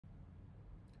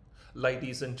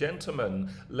Ladies and gentlemen,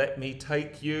 let me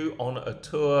take you on a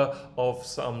tour of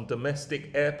some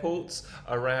domestic airports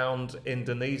around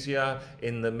Indonesia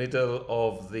in the middle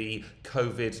of the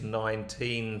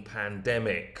COVID-19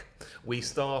 pandemic. We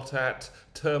start at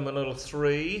Terminal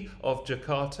 3 of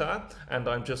Jakarta, and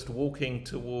I'm just walking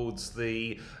towards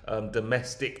the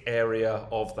domestic area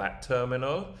of that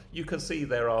terminal. You can see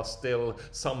there are still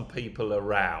some people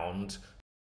around.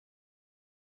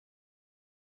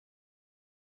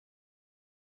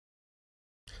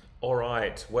 All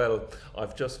right, well,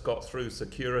 I've just got through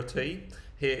security.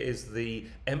 Here is the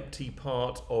empty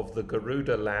part of the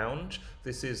Garuda Lounge.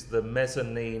 This is the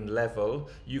mezzanine level.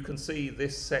 You can see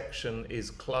this section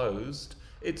is closed.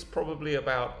 It's probably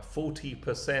about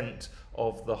 40%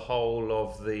 of the whole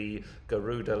of the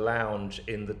Garuda Lounge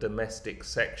in the domestic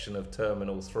section of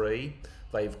Terminal 3.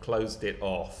 They've closed it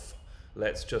off.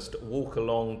 Let's just walk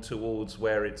along towards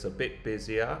where it's a bit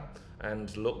busier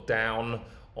and look down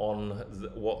on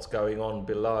what's going on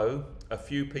below. A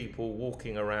few people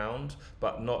walking around,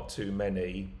 but not too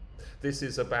many. This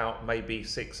is about maybe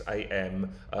 6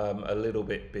 a.m., a little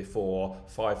bit before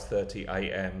 5:30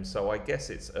 a.m., so I guess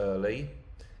it's early.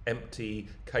 Empty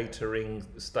catering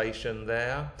station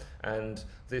there, and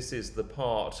this is the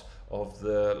part of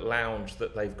the lounge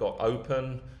that they've got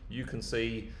open. You can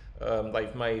see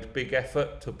they've made big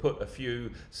effort to put a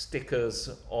few stickers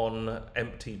on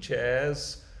empty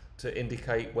chairs to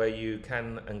indicate where you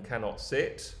can and cannot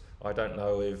sit. I don't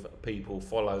know if people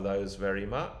follow those very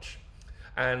much.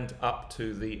 And up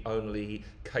to the only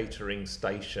catering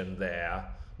station there.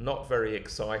 Not very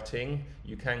exciting.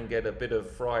 You can get a bit of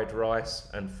fried rice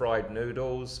and fried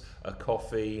noodles, a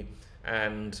coffee,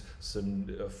 and some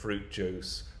fruit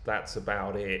juice. That's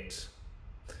about it.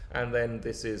 And then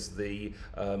this is the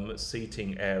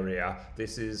seating area.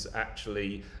 This is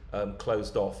actually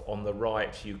closed off. On the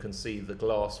right you can see the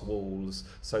glass walls,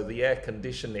 so the air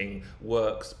conditioning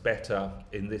works better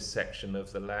in this section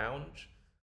of the lounge.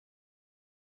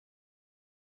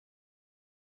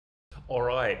 All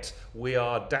right, we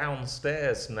are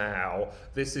downstairs now.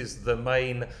 This is the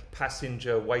main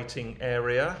passenger waiting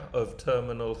area of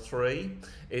Terminal 3.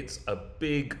 It's a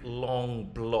big long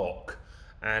block,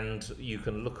 and you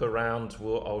can look around.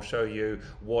 I'll show you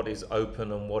what is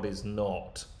open and what is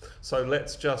not. So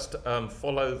let's just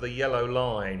follow the yellow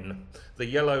line. The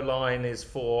yellow line is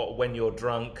for when you're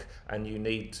drunk and you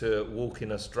need to walk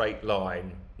in a straight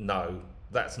line. No,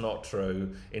 that's not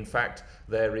true. In fact,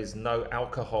 there is no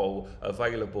alcohol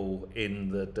available in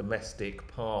the domestic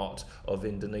part of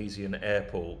Indonesian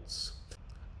airports.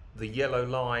 The yellow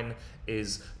line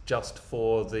is just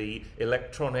for the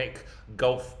electronic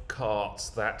golf carts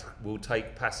that will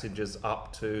take passengers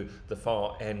up to the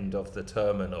far end of the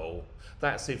terminal.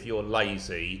 That's if you're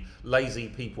lazy. Lazy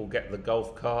people get the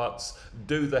golf carts,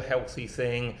 do the healthy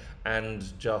thing,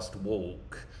 and just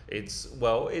walk. It's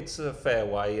a fair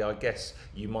way. I guess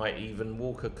you might even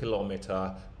walk a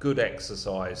kilometre. Good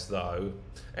exercise though.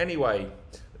 Anyway,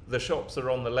 the shops are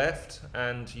on the left,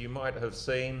 and you might have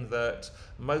seen that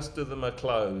most of them are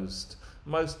closed.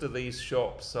 Most of these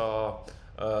shops are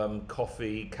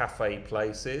coffee cafe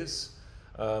places,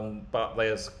 but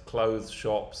there's clothes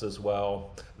shops as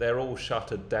well. They're all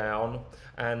shuttered down,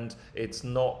 and it's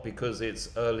not because it's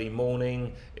early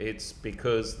morning, it's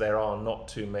because there are not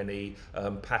too many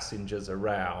passengers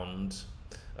around.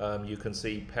 You can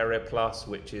see Periplus,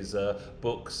 which is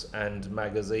books and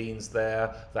magazines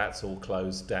there. That's all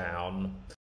closed down.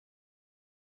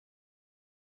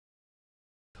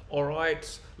 All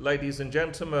right, ladies and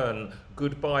gentlemen,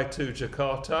 goodbye to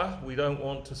Jakarta. We don't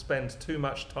want to spend too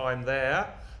much time there.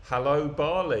 Hello,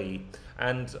 Bali.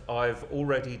 And I've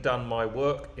already done my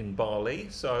work in Bali,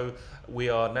 so we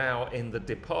are now in the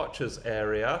departures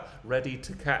area, ready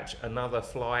to catch another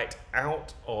flight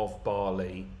out of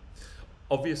Bali.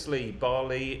 Obviously,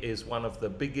 Bali is one of the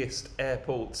biggest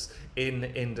airports in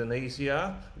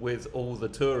Indonesia with all the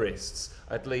tourists.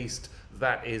 At least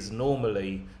that is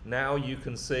normally. Now you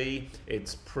can see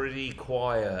it's pretty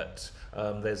quiet.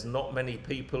 There's not many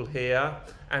people here,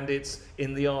 and it's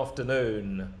in the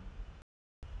afternoon.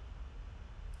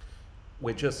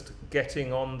 We're just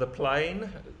getting on the plane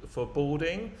for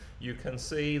boarding. You can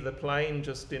see the plane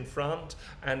just in front,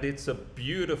 and it's a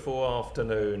beautiful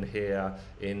afternoon here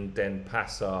in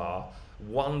Denpasar.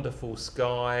 Wonderful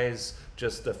skies,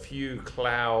 just a few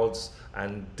clouds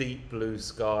and deep blue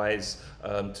skies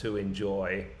to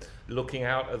enjoy. Looking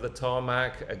out at the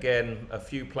tarmac, again, a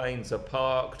few planes are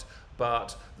parked,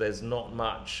 but there's not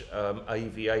much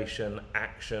aviation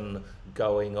action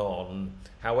going on.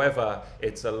 However,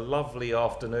 it's a lovely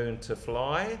afternoon to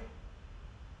fly,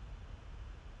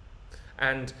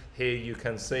 And here you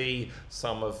can see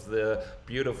some of the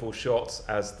beautiful shots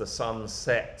as the sun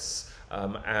sets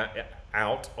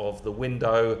out of the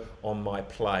window on my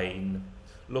plane.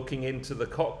 Looking into the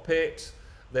cockpit,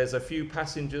 there's a few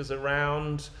passengers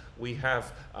around. We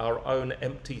have our own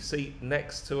empty seat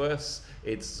next to us.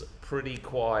 It's pretty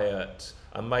quiet.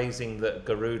 Amazing that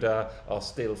Garuda are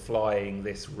still flying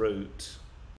this route.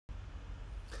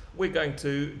 We're going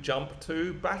to jump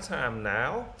to Batam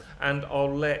now, and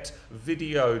I'll let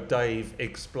Video Dave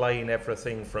explain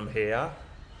everything from here.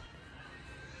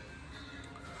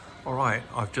 All right,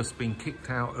 I've just been kicked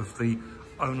out of the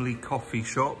only coffee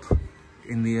shop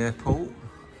in the airport.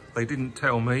 They didn't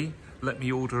tell me, let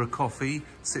me order a coffee,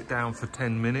 sit down for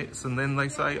 10 minutes, and then they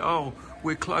say, oh,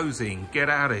 we're closing, get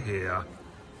out of here.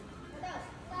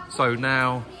 So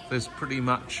now there's pretty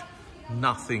much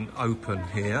nothing open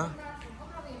here.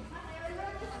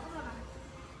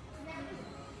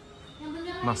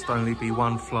 Must only be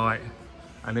one flight,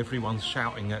 and everyone's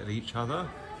shouting at each other.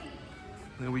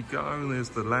 There we go, there's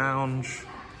the lounge,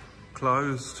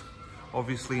 closed.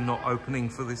 Obviously not opening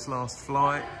for this last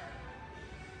flight.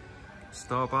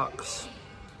 Starbucks.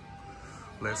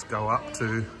 Let's go up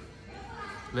to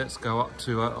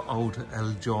old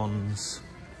El John's.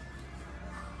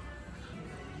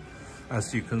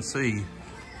 As you can see,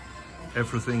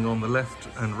 everything on the left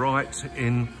and right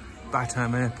in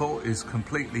Batam Airport is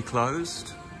completely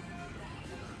closed.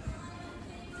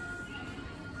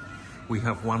 We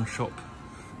have one shop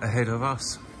ahead of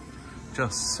us,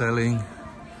 just selling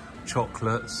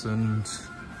chocolates and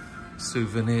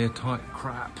souvenir type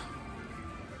crap.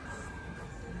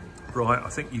 Right, I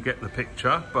think you get the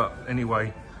picture, but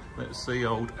anyway, let's see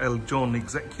old El John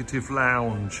Executive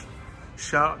Lounge.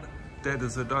 Shut, dead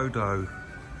as a dodo.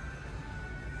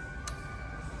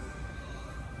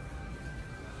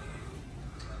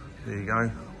 There you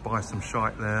go, buy some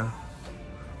shite there.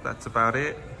 That's about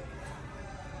it.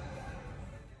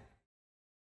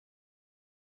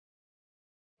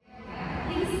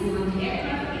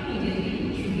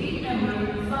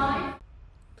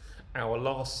 Our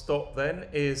last stop then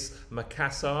is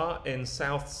Makassar in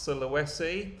South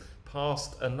Sulawesi,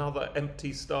 past another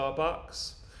empty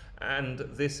Starbucks. And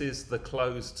this is the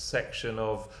closed section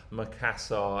of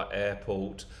Makassar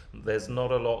Airport. There's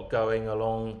not a lot going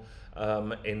along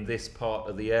in this part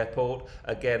of the airport.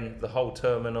 Again, the whole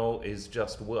terminal is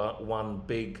just one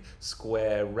big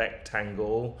square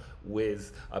rectangle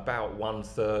with about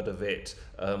 1/3 of it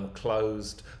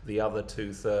closed. The other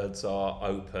 2/3 are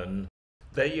open.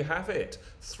 There you have it,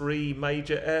 3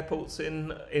 major airports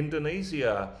in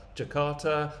Indonesia: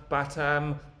 Jakarta,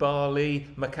 Batam, Bali,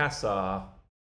 Makassar.